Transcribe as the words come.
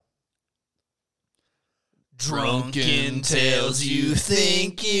Drunken tales you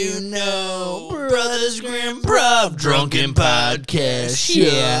think you know. Brothers Grimm Prov Drunken Podcast Show.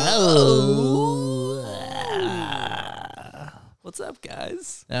 What's up,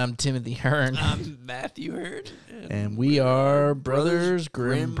 guys? I'm Timothy Hearn. I'm Matthew Hearn. And we are Brothers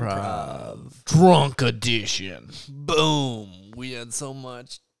Grimm Prov. Drunk Edition. Boom. We had so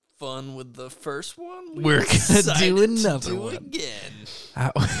much fun with the first one. We're going to do another do one. it again.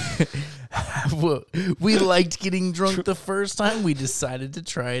 We liked getting drunk the first time. We decided to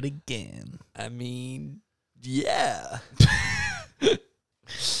try it again. I mean, yeah.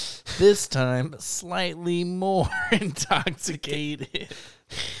 This time, slightly more intoxicated.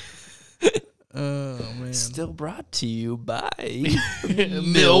 Oh, man. Still brought to you by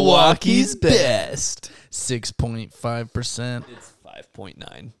Milwaukee's Best. 6.5%. It's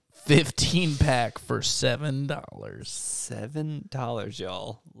 5.9. 15-pack for $7. $7,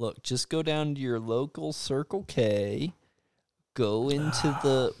 y'all. Look, just go down to your local Circle K, go into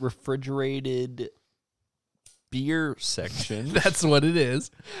the refrigerated beer section. That's what it is.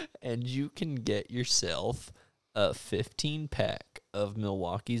 And you can get yourself a 15-pack of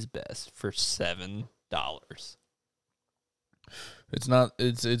Milwaukee's Best for $7.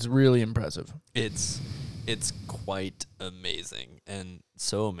 It's really impressive. It's quite amazing, and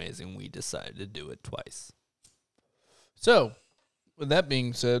so amazing we decided to do it twice. So, with that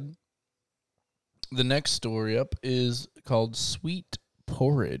being said, the next story up is called Sweet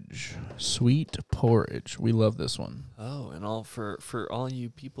Porridge. Sweet Porridge. We love this one. Oh, and all for all you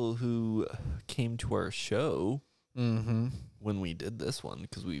people who came to our show when we did this one,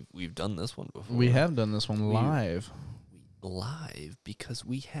 because we've done this one before. We have done this one live. Live because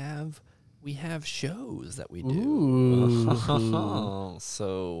we have shows that we do. Ooh.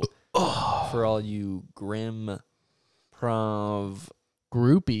 So for all you Grimm Prov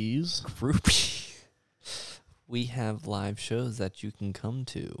Groupies. groupie, we have live shows that you can come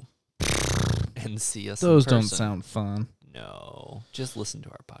to and see us. Those in don't person. sound fun. No, just listen to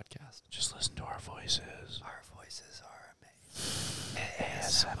our podcast. Just listen to our voices. Our voices are amazing.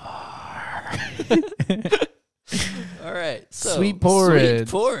 ASMR. All right, so Sweet porridge. Sweet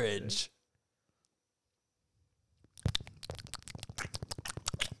porridge.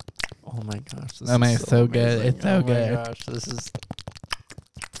 Oh my gosh, this is so good. amazing. It's so good. Oh my gosh, this is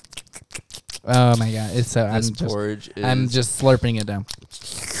Oh my god, it's so. this porridge is. I'm just slurping it down.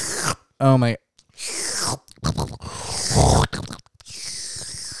 Oh my.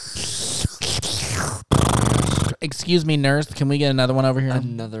 Excuse me, nurse. Can we get another one over here?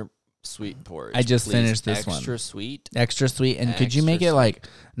 Another sweet porridge. I just please. finished this one. Extra sweet. Extra sweet. And could you Extra make it like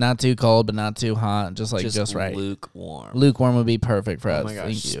not too cold but not too hot? Just right. Lukewarm. Lukewarm would be perfect for us. Oh my gosh.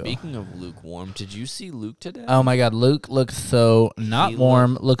 Thank you. Speaking of lukewarm, did you see Luke today? Oh my god, Luke looks so not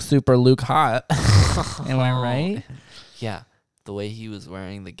warm, looks super Luke hot. Am I right? Yeah. The way he was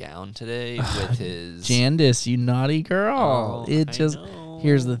wearing the gown today with his Jandis, you naughty girl. Oh,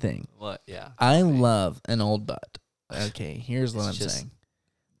 Here's the thing. What? Yeah. I love an old butt. Okay, here's what I'm saying.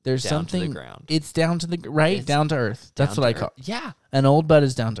 There's down something. to the ground. It's down to the right, It's down to earth. That's what I call. Yeah. An old butt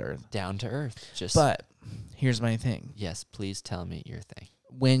is down to earth. Down to earth. Just But here's my thing. yes, please tell me your thing.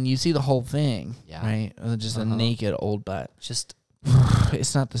 When you see the whole thing, Yeah. right? Just a naked old butt. Just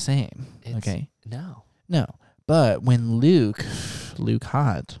It's not the same. it's, Okay. No. No. But when Luke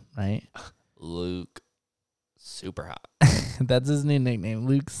hot, right? Luke super hot. That's his new nickname.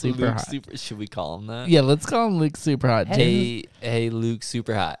 Luke super Luke hot. Should we call him that? Yeah, let's call him Luke super hot. Hey, Luke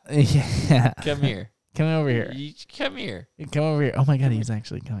super hot. Yeah. Come here. Come over here. Come here. Come over here. Oh my god, he's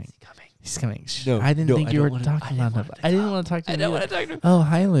actually coming. He's coming. He's coming. No, I didn't no, think I you don't were wanna- talking I about didn't him. wanna I didn't want to talk to I him. don't want either. to talk to him. Oh,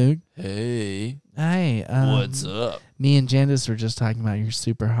 hi, Luke. Hey. Hi. What's up? Me and Jandis were just talking about your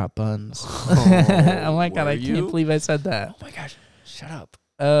super hot buns. Oh, Oh my god, were I you? can't believe I said that. Oh my gosh. Shut up.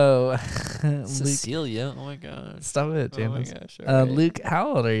 Oh, Luke, Cecilia. Oh my gosh. stop it, Oh my Jandis. gosh. all right. Luke,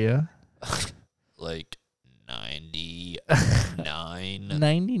 how old are you? Like 99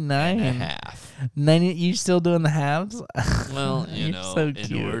 99. and a half. 90. You still doing the halves? Well, you You're know, so in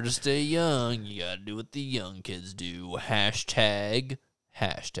cute. order to stay young, you gotta do what the young kids do. Hashtag.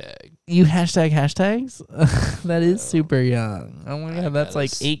 You hashtags? That is super young. Oh my I god, that's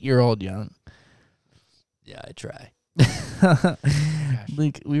like gotta 8-year-old young. Yeah, I try.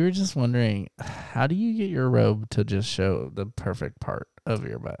 Luke, we were just wondering, how do you get your robe to just show the perfect part of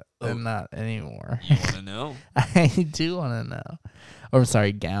your butt and not anymore? You want to know? I do want to know. Or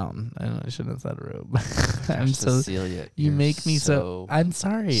sorry, gown. I shouldn't have said robe. I'm so. Cecilia, You you're make me so. I'm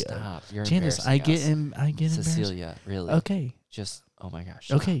sorry, Stop. You're Janice. embarrassing I get embarrassed. Cecilia, really. Okay. Just, oh my gosh.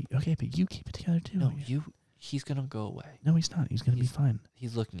 Okay. Okay. But you keep it together too. No, you He's gonna go away. No, he's not. He's gonna be fine.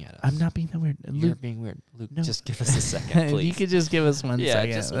 He's looking at us. I'm not being that weird. You're Luke, being weird. Luke, no. just give us a second, please. If you could just give us 1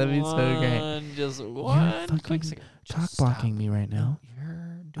 second. just That'd be so great. Just You're one quick fucking second. Talk Just blocking stop. me right now. No,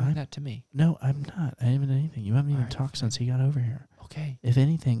 you're doing that to me. No, I'm not. I haven't done anything. You haven't even Alright, talked since fine. he got over here. Okay. If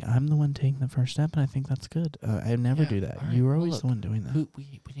anything, I'm the one taking the first step, and I think that's good. I never Yeah, do that. alright, You were well, always look, the one doing that.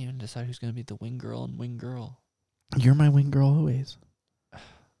 We didn't even decide who's gonna be the wing girl and wing girl. You're my wing girl always. All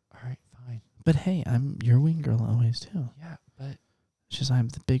right, fine. But hey, I'm your wing girl always too. Yeah, but It's just I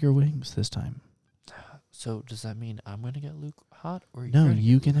have the bigger wings this time. so does that mean I'm gonna get Luke hot, or No, you're gonna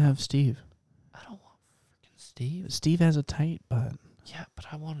you get can Luke have hot? Steve. I don't want freaking Steve. Steve has a tight butt. Yeah, but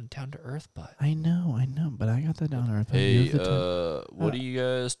I want a down to earth butt. I know, but I got that down to earth. butt. Hey, You have the what are you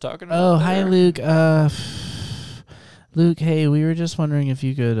guys talking about? Oh, hi, there? Luke. Luke, hey, we were just wondering if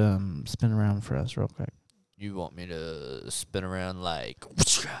you could spin around for us real quick. You want me to spin around like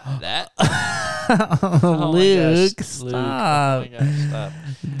that? Oh, Luke, gosh, stop. Luke. Oh my gosh, stop.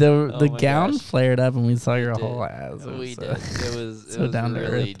 The my gown gosh. flared up and we saw your did. whole ass. We So- did. It was so down to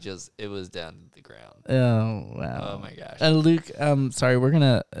really earth. just it was down to the ground. Oh, wow. Oh my gosh. Luke, sorry, we're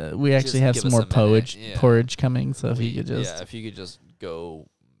gonna we actually Just have give some us more a minute, porridge coming, so if you could just if you could just go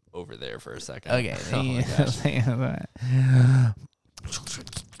over there for a second. okay. Oh my gosh.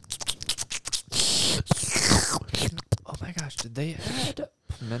 Oh my gosh, did they add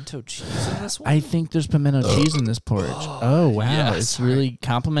pimento cheese in this one? I think there's pimento cheese in this porridge. Oh wow, yeah, it's sorry. really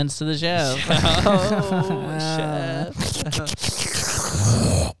compliments to the chef. Oh, chef.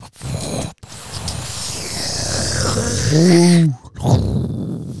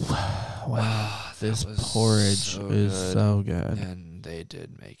 Wow, this was porridge so is good. so good. And they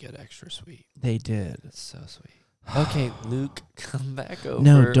did make it extra sweet. They did. It's so sweet. Okay, Luke, come back over.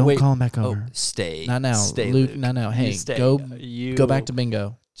 No, don't Wait, call him back Oh, over. stay. Not now, Stay, Luke. Luke. Not now. You Hey, stay. go back to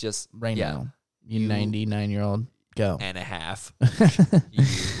bingo just right yeah, now. You You- 99-year-old. Go. and a half.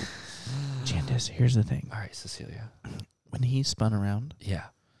 Candace, here's the thing. All right, Cecilia. When he spun around, Yeah,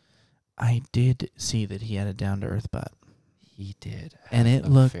 I did see that he had a down-to-earth butt. he did. And have it a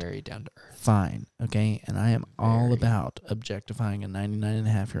looked very down to earth. Fine, okay? And I am all Very. about objectifying a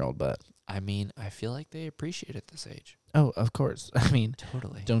 99-and-a-half-year-old butt. I mean, I feel like they appreciate it this age. Oh, of course. I mean,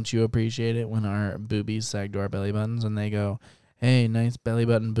 Totally. don't you appreciate it when our boobies sag to our belly buttons and they go, hey, nice belly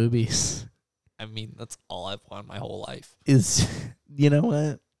button boobies? I mean, that's all I've wanted my whole life. Is, you know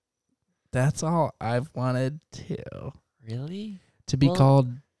what? That's all I've wanted too. Really? To be Well- called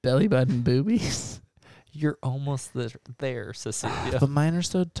belly button boobies. You're almost there, Cecilia. But mine are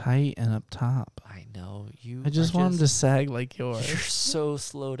so tight and up top. I know you. I just are want them to sag like You're yours. so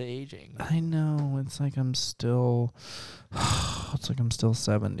slow to aging. I know. It's like I'm still, it's like I'm still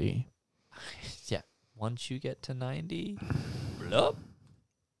 70. Yeah. Once you get to 90, blup,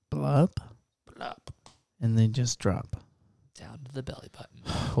 Blup. blup, And they just drop. down to the belly button.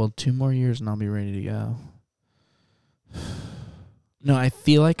 Well, 2 more years and I'll be ready to go. No, I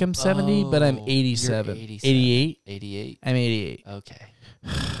feel like I'm 70, but I'm Oh, 87. you're 88? 88. I'm 88. Okay.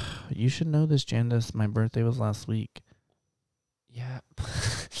 You should know this, Jandas. My birthday was last week. Yeah.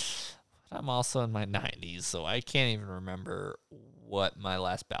 I'm also in my 90s, so I can't even remember what my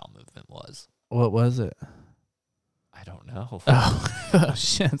last bowel movement was. What was it? I don't know. Oh,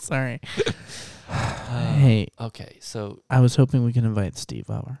 shit. Sorry. Hey, Okay, so I was hoping we could invite Steve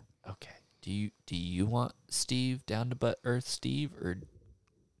over. okay. Do you want Steve down to butt earth Steve or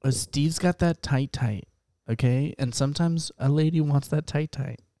Steve's got that tight, okay? And sometimes a lady wants that tight.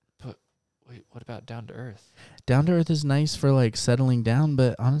 wait, what about down to earth? Down to earth is nice for like settling down,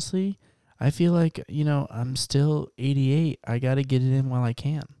 but honestly, I feel like, I'm still 88. I got to get it in while I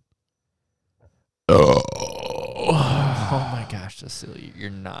can. Oh my gosh, Cecilia, you're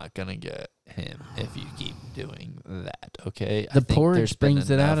not gonna get him if you keep doing that, okay? I The think there's porridge been brings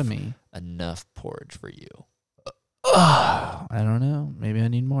it out of enough- me. Enough porridge for you. I don't know. Maybe I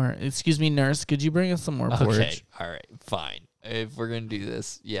need more. Excuse me, nurse. Could you bring us some more porridge? Okay, all right, fine. If we're gonna do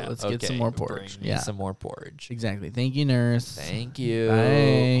this, yeah, Let's get some more porridge. Bring me Yeah. some more porridge. Exactly. Thank you, nurse. Thank you. Bye.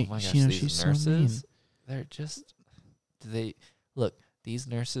 Oh my gosh, You know, these she's so nurses, they're just look. These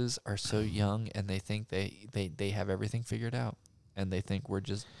nurses are so young, and they think they have everything figured out, and they think we're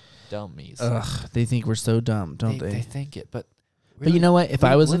just dummies. Ugh, they think we're so dumb, don't they? They think it, but But you really, know what? If we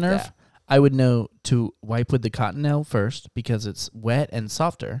I was a live nurse, that. I would know to wipe with the cottonelle first because it's wet and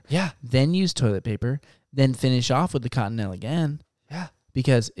softer. Yeah, Then use toilet paper. Then finish off with the cottonelle again yeah.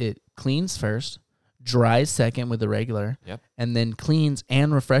 because it cleans first, dries second with the regular, Yep. and then cleans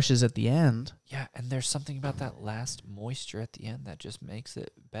and refreshes at the end. Yeah, and there's something about that last moisture at the end that just makes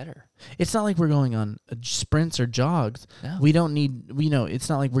it better. It's not like we're going on sprints or jogs. No. We don't need, it's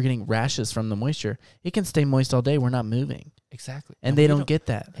not like we're getting rashes from the moisture. It can stay moist all day. We're not moving. Exactly. And they we don't get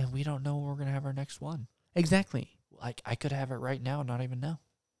that. And we don't know when we're going to have our next one. Exactly. Like, I could have it right now and not even know.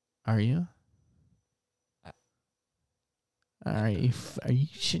 Are you? Are you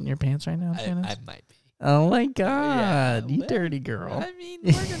shitting your pants right now, Janice? I might be. Oh, my God. Yeah, you well, dirty girl. I mean,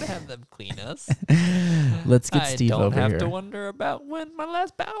 we're going to have them clean us. Let's get Steve over here. I don't have to wonder about when my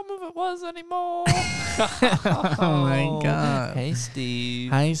last bowel movement was anymore. Oh, my God. Hey, Steve.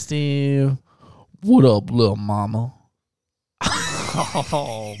 Hi, Steve. What up, little mama?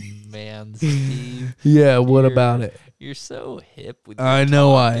 Oh, man, Steve. Yeah, what about it? You're so hip with I your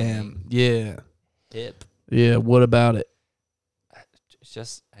know I talking. am. Yeah. Hip. Yeah, what about it? I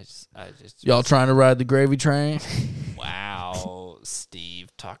just. Y'all trying to ride the gravy train? Wow, Steve.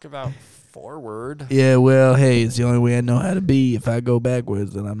 Talk about forward. Yeah, well, hey, it's the only way I know how to be. If I go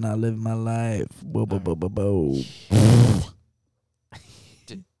backwards, then I'm not living my life. Bo, bo, bo, bo, bo.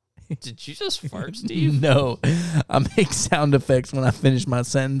 Did you just fart, Steve? No. I make sound effects when I finish my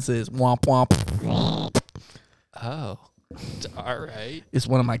sentences. Womp, womp. Oh. All right. It's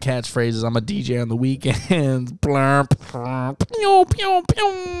one of my catchphrases. I'm a DJ on the weekends. Blurp, blurp, pew, pew,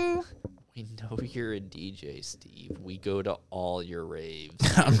 pew. We know you're a DJ, Steve. We go to all your raves.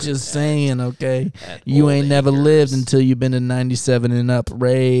 I'm just saying, okay? At You Old ain't never Acres. lived until you've been to 97 and up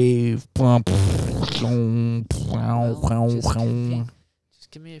rave. Plump.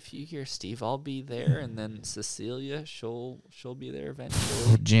 Just give me a few here, Steve. I'll be there, and then Cecilia, she'll be there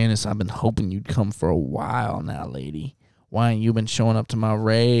eventually. Janice, I've been hoping you'd come for a while now, lady. Why ain't you been showing up to my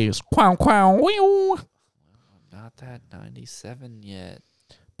raves? Quow, quow, whew. Not that 97 yet.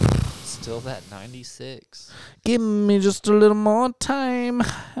 Still that 96. Give me just a little more time,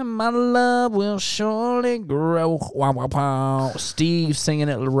 and my love will surely grow. Wow, wow, wow. Steve singing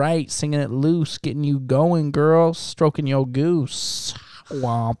it right, singing it loose, getting you going, girl. Stroking your goose.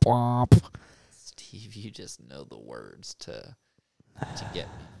 Womp, womp. Steve, you just know the words to get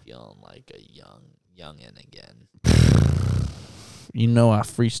me feeling like a youngin' again. You know I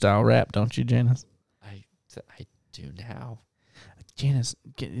freestyle rap, don't you, Janice? I do now. Janice,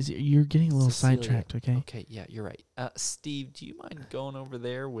 you're getting a little Cecilia. sidetracked, okay? Okay, yeah, you're right. Steve, do you mind going over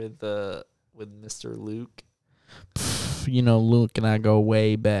there with Mr. Luke? You know, Luke and I go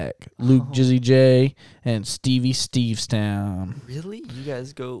way back. Luke Jizzy J and Stevie Stevestown. Really? You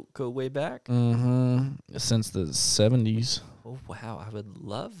guys go way back? Mm-hmm. Since the 70s. Oh wow, I would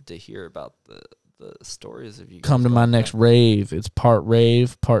love to hear about the stories of you guys. Come to my going next back. rave. It's part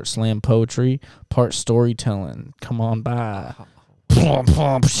rave, part slam poetry, part storytelling. Come on by. Oh, Plum,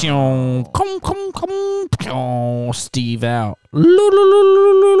 plum, pshong. Come, pshong. Steve out.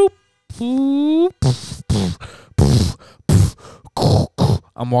 Loo.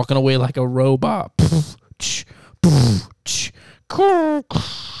 I'm walking away like a robot.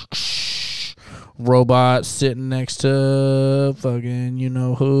 Robot sitting next to fucking you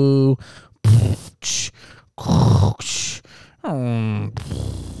know who.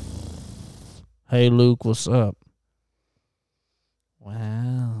 Hey Luke, what's up?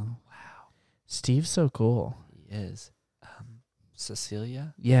 Wow. Steve's so cool. he is.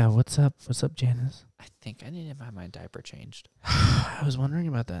 Cecilia, Yeah, what's up? What's up, Janice? I think I need to have my diaper changed. I was wondering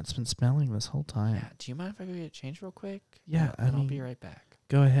about that. It's been smelling this whole time. Yeah. Do you mind if I go get it changed real quick? Yeah, And I I'll be mean, right back.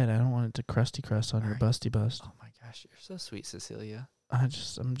 go ahead. I don't want it to crusty crust on your Alright. busty bust. Oh my gosh, you're so sweet, Cecilia. I'm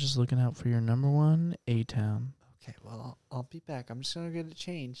just looking out for your number one A-Town. Okay, well I'll be back. I'm just gonna get it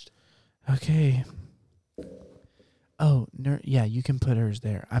changed. Okay. Oh, yeah, you can put hers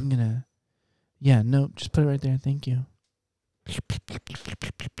there. I'm gonna. Yeah, no, just put it right there. Thank you.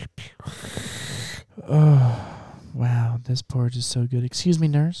 Oh, wow, this porridge is so good. Excuse me,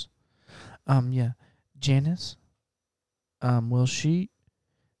 nurse. Yeah, Janice. Well, she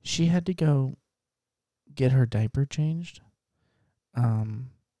had to go get her diaper changed. And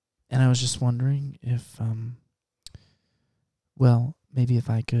I was just wondering if, well, maybe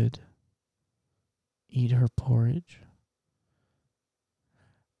if I could eat her porridge.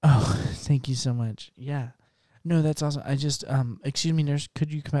 Oh, thank you so much. Yeah. No, that's awesome. I just, excuse me, nurse,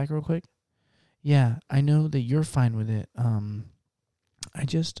 could you come back real quick? Yeah, I know that you're fine with it. I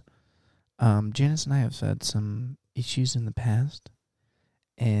just, Janice and I have had some issues in the past,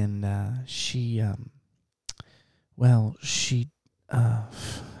 and, she, how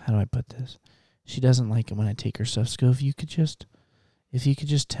do I put this? She doesn't like it when I take her stuff. So if you could just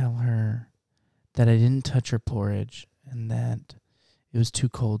tell her that I didn't touch her porridge and that it was too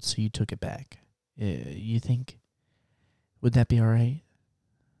cold, so you took it back. You think? Would that be all right?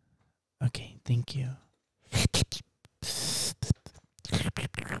 Okay, thank you.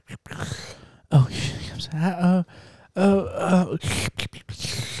 Oh,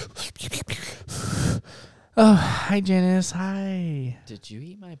 oh, hi, Janice. Hi. Did you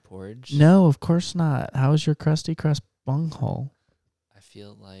eat my porridge? No, of course not. How's your crusty crust bunghole? I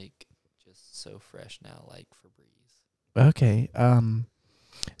feel like just so fresh now, like Febreze. Okay.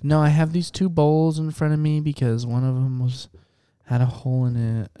 No, I have these two bowls in front of me because one of them had a hole in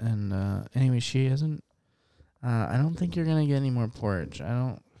it, and anyway, she hasn't. I don't think you're gonna get any more porridge. I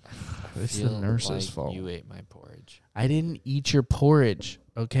don't. It's the nurse's like fault. You ate my porridge. I didn't eat your porridge.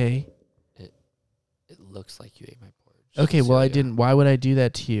 Okay. It looks like you ate my porridge. Okay. Well, I Cecilia. didn't. Why would I do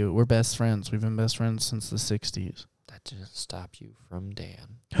that to you? We're best friends. We've been best friends since the '60s. That didn't stop you from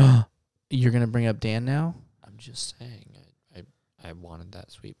Dan. You're gonna bring up Dan now? I'm just saying. I wanted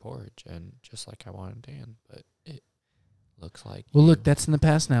that sweet porridge, and just like I wanted Dan, but it looks like. Well, look, that's in the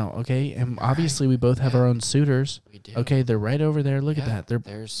past now. Okay, and obviously we both have our own suitors. We do. Okay, they're right over there. Look at that. They're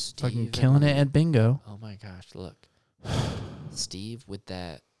There's Steve fucking killing it at bingo. Oh my gosh! Look, Steve with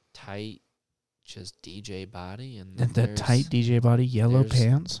that tight, just DJ body, and then That tight DJ body, yellow there's-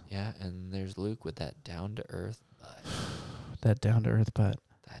 pants, Yeah, and there's Luke with that down to earth butt. that down to earth butt.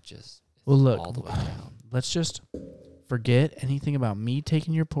 That just Well, look, all the way down. let's just forget anything about me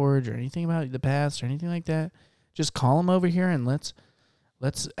taking your porridge or anything about the past or anything like that. Just call him over here and let's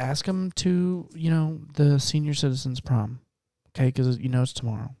ask him to, the senior citizens prom. Okay, because it's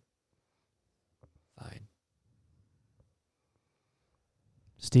tomorrow. Fine.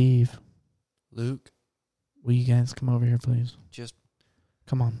 Steve, Luke, will you guys come over here, please? just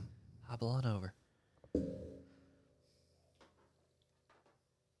Come on. hobble on over.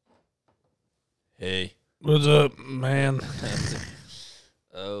 Hey. What's up, man?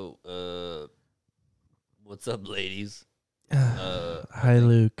 What's up, ladies? Hi,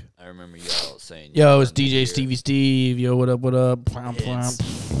 Luke. I remember y'all saying. Yo, it's DJ Stevie Steve. Yo, what up, what up? Plomp,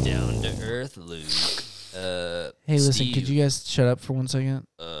 plomp. Down to earth, Luke. Hey, listen, Steve, could you guys shut up for 1 second?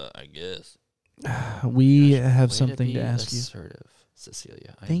 I guess. We Gosh, have way something be to ask you. assertive,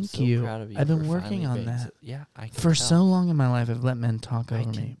 Cecilia. I'm Thank so you. Proud of you. I've been for working finally on being that. Yeah, I can For tell. so long in my life, I've let men talk over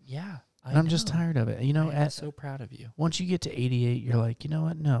me. Yeah, And I'm just tired of it. I'm so proud of you. Once you get to 88, you're like, you know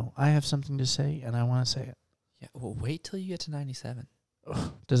what? No, I have something to say, and I want to say it. Yeah. Well, wait till you get to 97.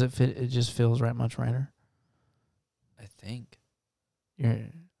 Does it fit? It just feels right, much righter. I think. You're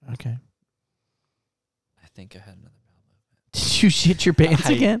okay. I think I had another bowel movement. Did you shit your pants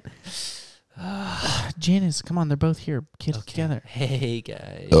I- again? Janice, come on, they're both here. Get it together. Hey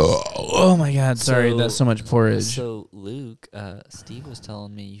guys. Oh my God! Sorry, that's so much porridge. So Luke, Steve was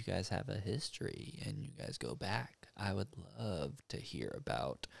telling me you guys have a history and you guys go back. I would love to hear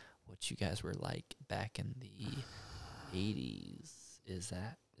about what you guys were like back in the 80s. Is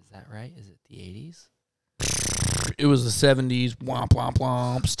that right? Is it the 80s? It was the 70s. Womp womp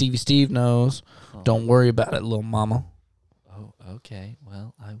womp. Stevie Steve knows. Oh. Don't worry about it, little mama. Oh, okay.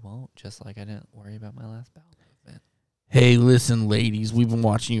 Well, I won't. Just like I didn't worry about my last bowel movement. Hey, listen, ladies. We've been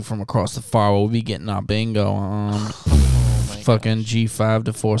watching you from across the far. We'll be getting our bingo on. Oh my Fucking gosh. G5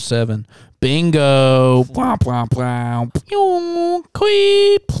 to 47. Bingo. Womp womp womp. Pew,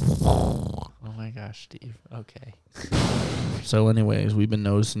 Queep. Oh my gosh, Steve. Okay. So, anyways, we've been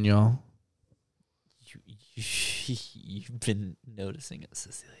noticing y'all. You've been noticing us,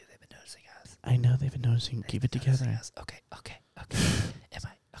 Cecilia. They've been noticing us. I know they've been noticing. Keep it together. Okay. Am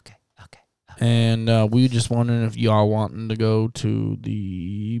I? Okay. And we were just wondering if y'all wanting to go to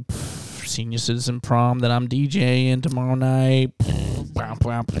the senior citizen prom that I'm DJing tomorrow night. Womp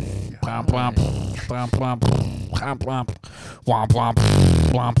womp, womp womp, womp womp, womp womp, womp womp,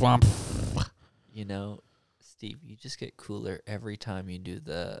 womp womp. You know, Steve, you just get cooler every time you do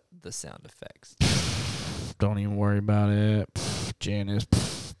the sound effects. Don't even worry about it. Janice,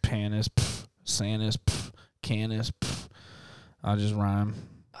 Panis, Sanus, Canis. I'll just rhyme.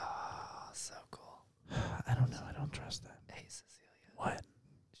 Oh, so cool. I don't know. I don't trust that. Hey, Cecilia. What?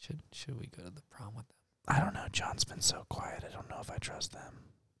 Should we go to the prom with them? I don't know. John's been so quiet. I don't know if I trust them.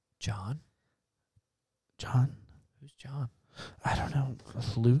 John? John? Who's John? I don't know.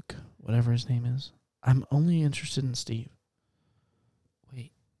 Luke, whatever his name is. I'm only interested in Steve.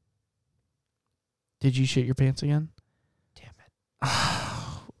 Wait, Did you shit your pants again? damn it.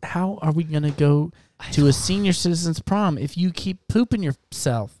 How are we going to go to a senior citizen's prom if you keep pooping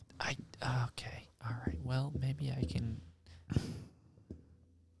yourself? Okay. All right. Well, maybe I can.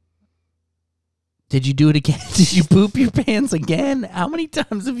 Did you do it again? Did you poop your pants again? How many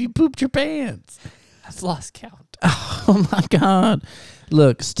times have you pooped your pants? I've lost count. Oh my God!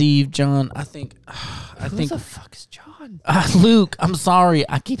 Look, Steve, John. I think Who the fuck is John? Luke. I'm sorry.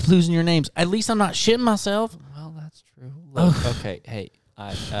 I keep losing your names. At least I'm not shitting myself. Well, that's true. Look, okay, hey,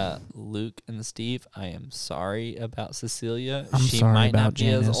 Luke and Steve, I am sorry about Cecilia. I'm she sorry might about not be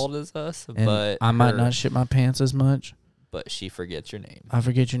Janice. as old as us, And but I might not shit my pants as much. But she forgets your name. I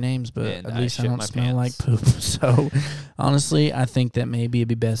forget your names, but And at I least I shit don't my smell like pants. poop. So, honestly, I think that maybe it'd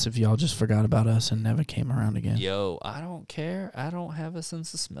be best if y'all just forgot about us and never came around again. Yo, I don't care. I don't have a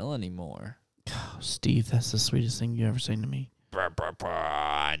sense of smell anymore. Oh, Steve, that's the sweetest thing you ever said to me.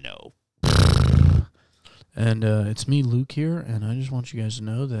 I know. And it's me, Luke, here, and I just want you guys to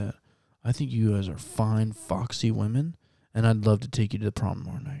know that I think you guys are fine, foxy women, and I'd love to take you to the prom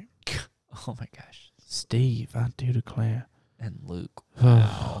tomorrow night. Oh my gosh. Steve, I do declare. And Luke.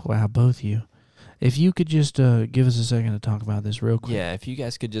 Oh, wow, both of you. If you could just give us a second to talk about this real quick. Yeah, if you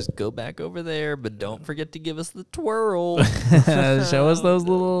guys could just go back over there, but don't forget to give us the twirl. Show us those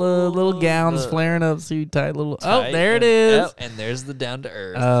little gowns flaring up, so tight little. Oh, there it is. And there's the down to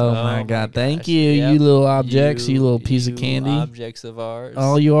earth. Oh my God! Thank gosh. you, Yep. you little objects, you little piece of you candy. Objects of ours.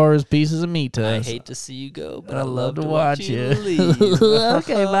 All you are is pieces of meat to I us. hate to see you go, but I I love love to to watch watch you. you leave.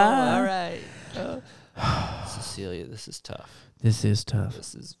 Okay, bye. All right. Cecilia, this is tough. This is tough.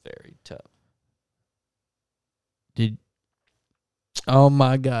 This is very tough. Oh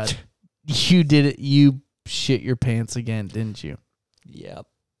my God! You did it. You shit your pants again, didn't you? Yep.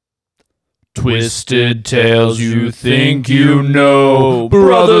 Twisted Tales You Think You Know.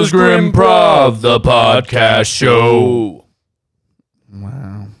 Brothers Grimm Prov, the podcast show.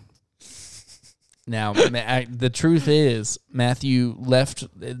 Wow. Now, the truth is, Matthew left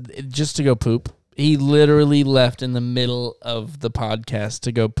just to go poop. He literally left in the middle of the podcast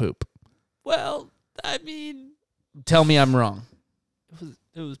to go poop. Well, I mean, Tell me I'm wrong.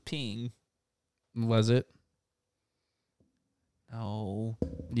 it was peeing. Was it? No.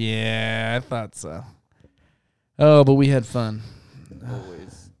 Yeah, I thought so. Oh, but we had fun.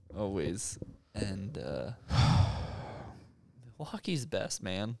 Always. And Milwaukee's best,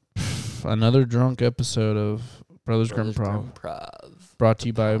 man. Another drunk episode of Brothers Grimm Prov, Prov. brought to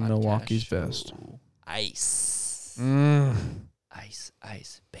you by Podcast Milwaukee's show. Best. Ice.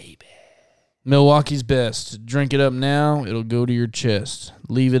 Ice, baby. Milwaukee's Best. Drink it up now. It'll go to your chest.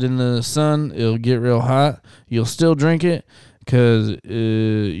 Leave it in the sun. It'll get real hot. You'll still drink it because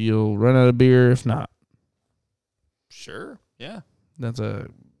you'll run out of beer if not. Sure. Yeah. That's a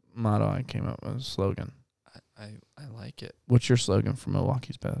motto I came up with, a slogan. I like it. What's your slogan for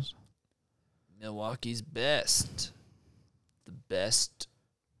Milwaukee's Best? Milwaukee's best. The best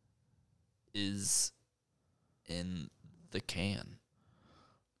is in the can.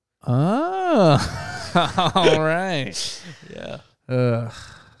 Oh, all right. Yeah.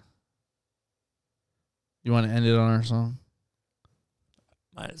 You want to end it on our song?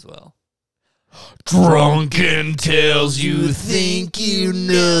 Might as well. Drunken Tales You Think You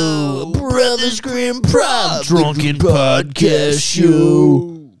Know. Brothers Grimm Prov, Drunken Podcast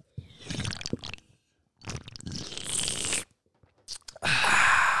Show.